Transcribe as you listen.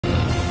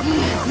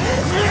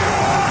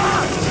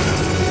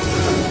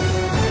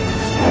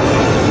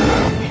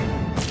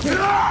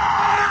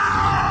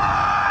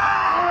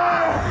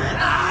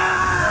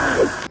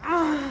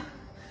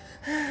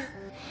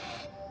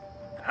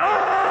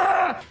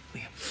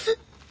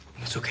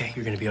It's okay.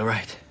 You're gonna be all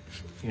right.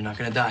 You're not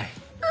gonna die.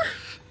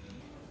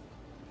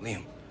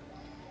 Liam.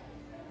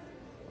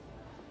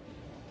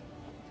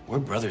 We're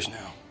brothers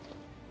now.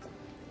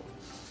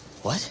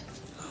 What?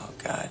 Oh,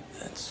 God,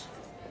 that's...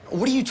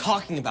 What are you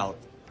talking about?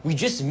 We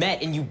just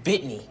met and you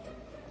bit me.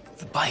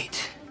 The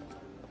bite.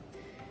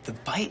 The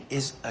bite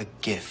is a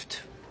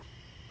gift.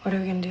 What are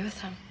we gonna do with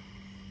him?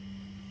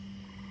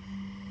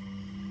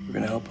 We're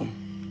gonna help him.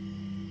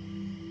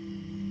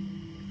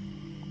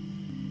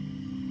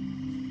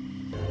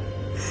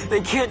 They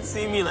can't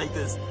see me like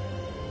this.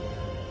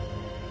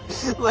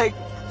 Like...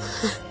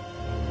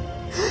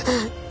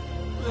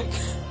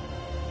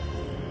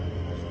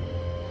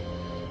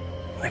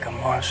 Like a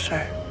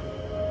monster.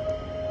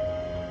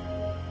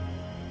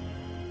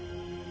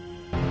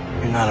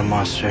 You're not a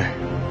monster.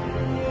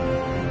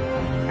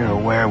 You're a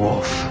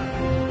werewolf.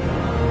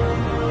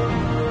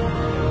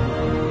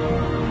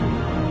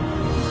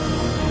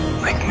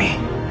 Like me.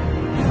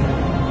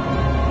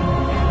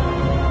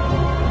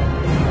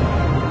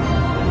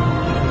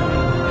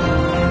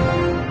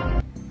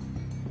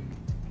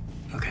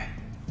 Okay.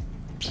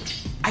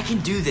 I can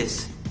do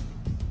this.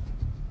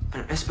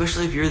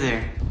 Especially if you're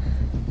there.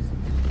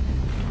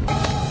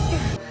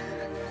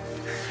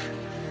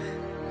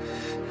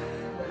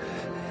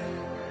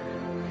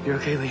 You're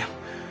okay, Liam?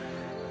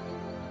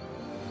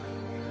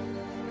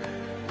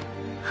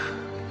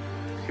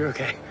 You're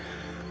okay.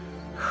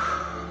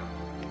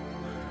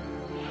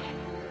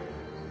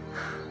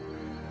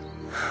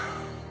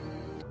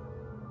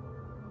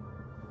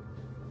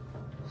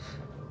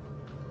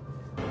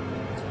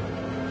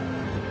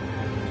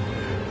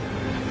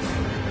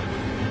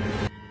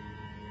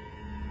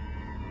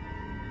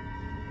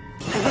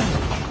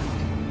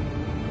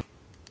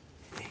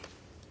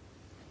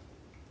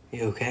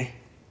 You okay?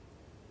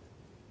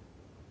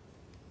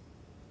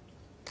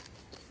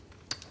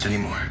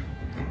 Anymore.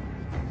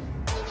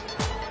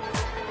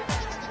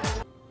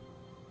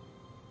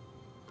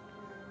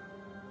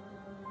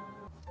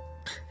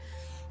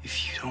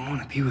 If you don't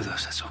want to be with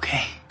us, that's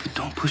okay. But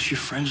don't push your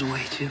friends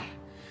away, too.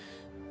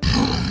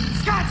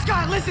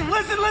 Scott, listen!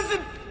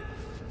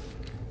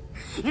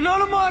 You're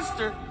not a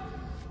monster.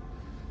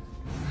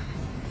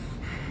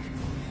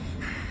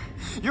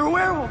 You're a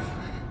werewolf.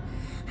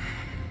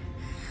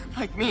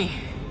 Like me.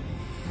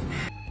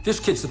 This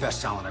kid's the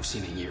best talent I've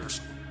seen in years.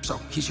 So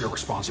he's your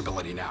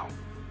responsibility now.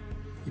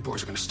 You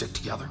boys are gonna stick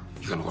together.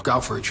 You're gonna look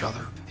out for each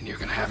other, and you're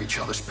gonna have each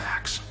other's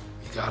backs.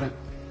 You got it?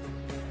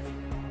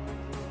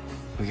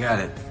 We got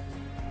it.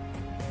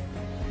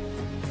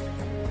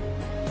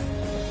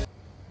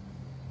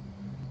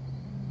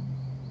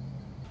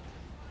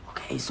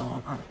 Okay,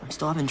 so I'm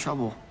still having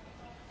trouble.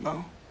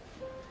 No.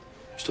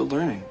 You're still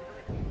learning.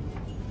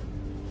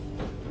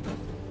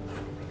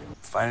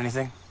 Find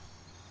anything?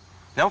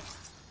 Nope.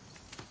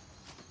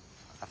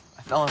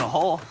 I fell in a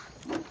hole.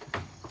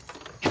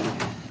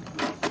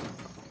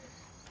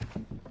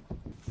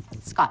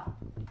 Scott.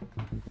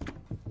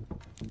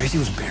 Tracy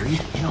was buried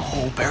in a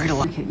hole, buried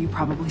alive. You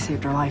probably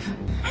saved her life.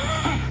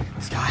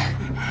 Scott,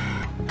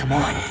 come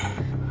on.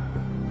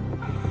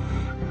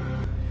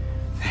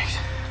 Thanks.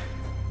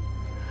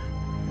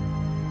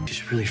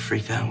 She's really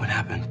freaked out. What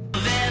happened?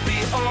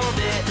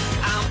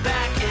 I'm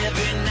back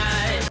every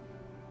night.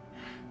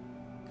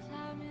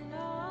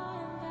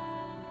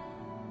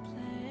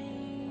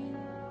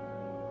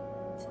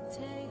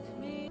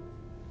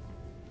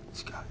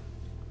 Scott.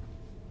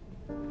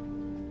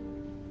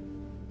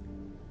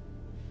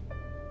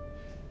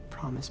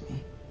 Promise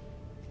me.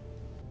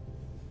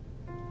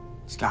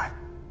 Scott.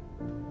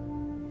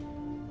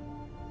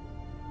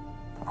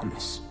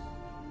 Promise.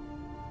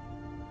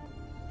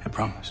 I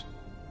promise.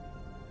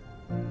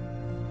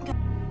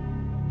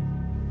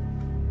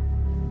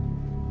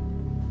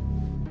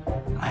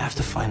 I have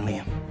to find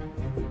Liam.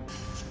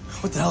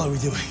 What the hell are we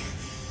doing?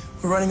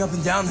 We're running up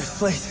and down this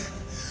place,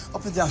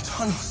 up and down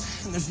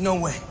tunnels, and there's no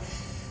way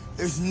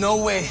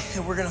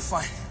that we're gonna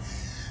find.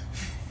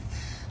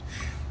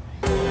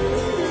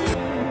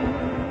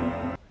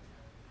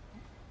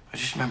 I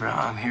just remember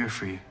I'm here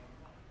for you.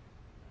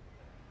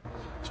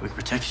 So we can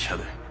protect each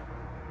other.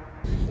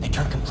 They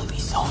turned completely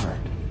silver.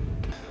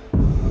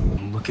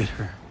 And look at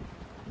her.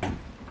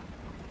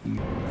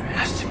 There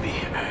has to be.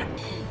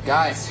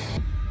 Guys.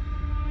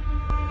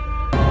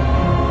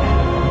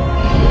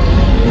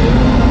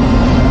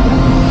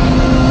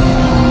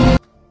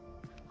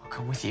 I'll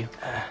come with you.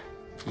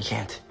 You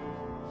can't.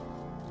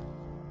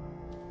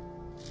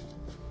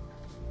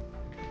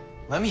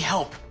 Let me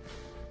help.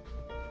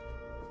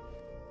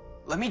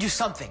 Let me do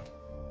something.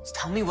 Just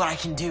tell me what I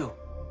can do.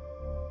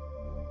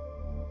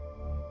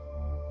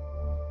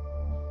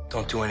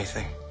 Don't do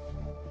anything.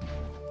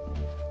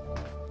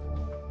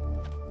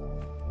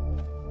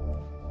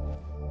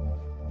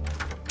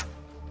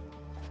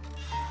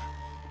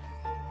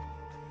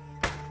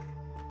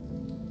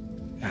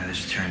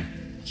 There's a turn.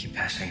 Keep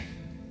passing.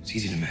 It's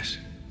easy to miss.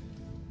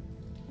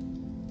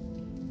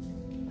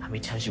 How many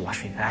times you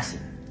watch me pass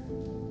it?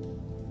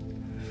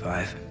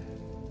 5.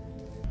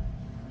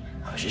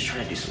 I was just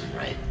trying to do something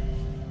right.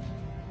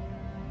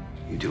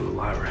 You do a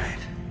lot right.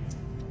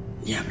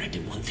 Yeah, but I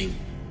did one thing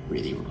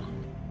really wrong.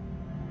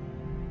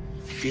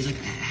 I feel like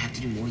I have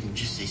to do more than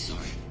just say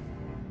sorry.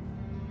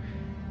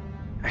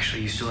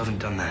 Actually, you still haven't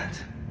done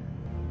that.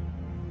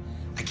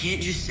 I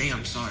can't just say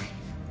I'm sorry.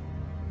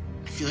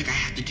 I feel like I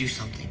have to do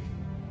something.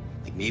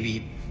 Like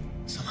maybe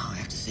somehow I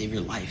have to save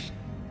your life.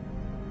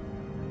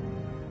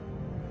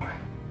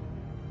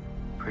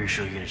 Pretty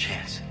sure you get a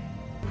chance.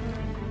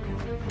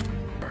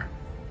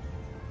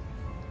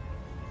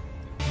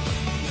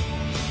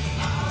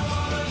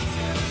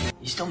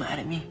 You still mad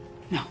at me?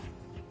 No.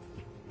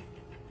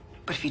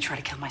 But if you try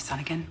to kill my son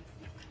again,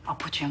 I'll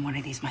put you in one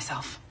of these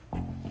myself.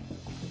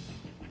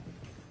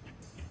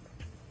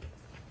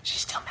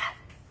 She's still mad.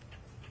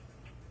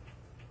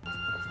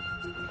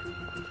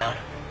 Down.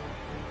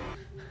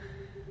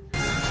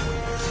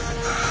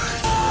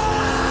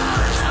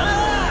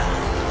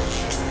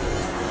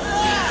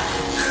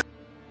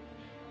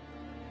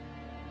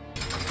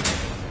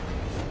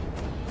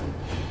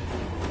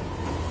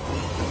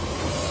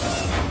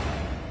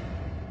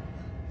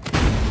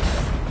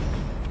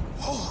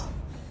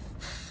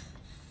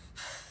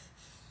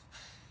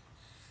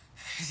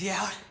 Is he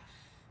out?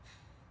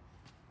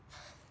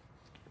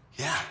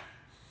 Yeah.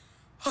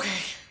 Okay.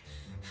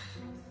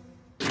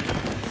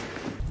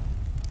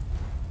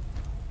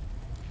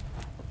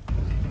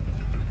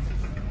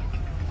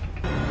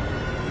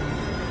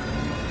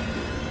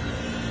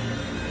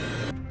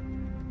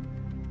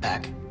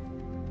 Back.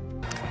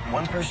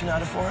 One person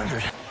out of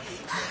 400.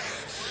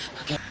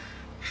 Okay.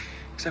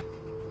 Except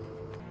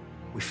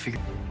we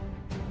figured.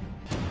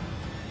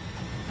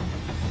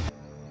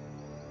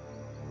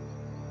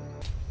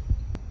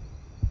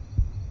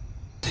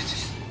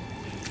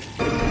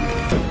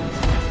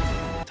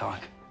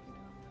 Talk.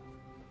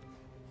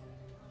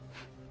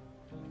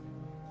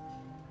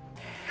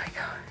 Here we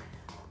go.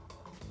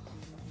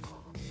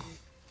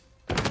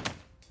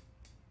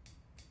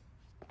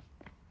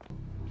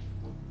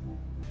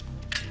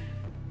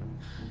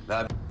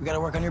 We gotta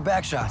work on your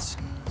back shots.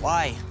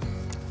 Why?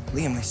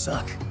 Liam, they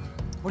suck.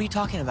 What are you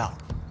talking about?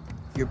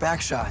 Your back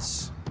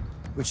shots,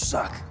 which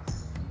suck.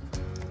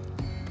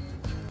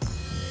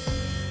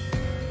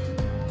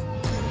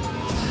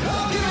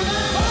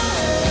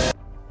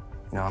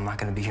 You know, I'm not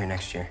gonna be here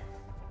next year.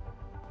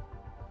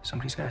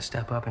 Somebody's gotta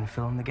step up and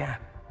fill in the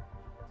gap.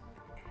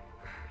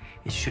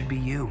 It should be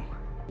you.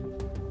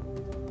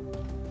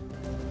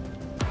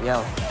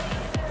 Yo.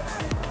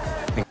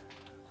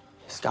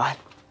 Scott?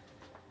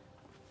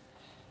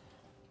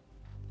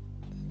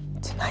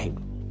 Tonight.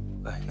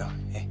 No,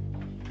 hey.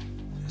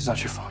 It's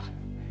not your fault.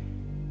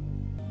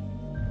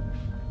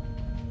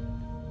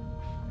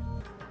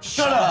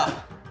 Shut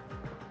up!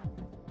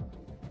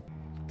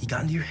 He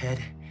got into your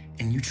head,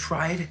 and you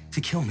tried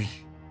to kill me.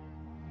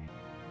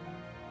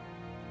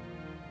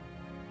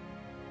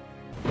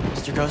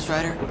 Mr. Ghost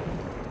Rider?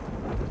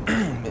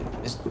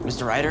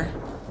 Mr. Ryder?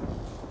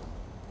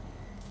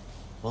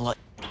 Well,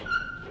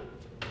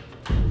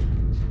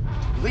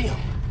 Liam!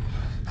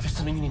 there's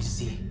something you need to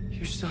see.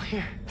 You're still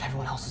here. But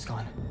everyone else is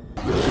gone.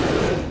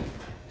 You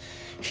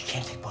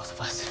can't take both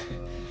of us.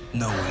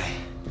 No way.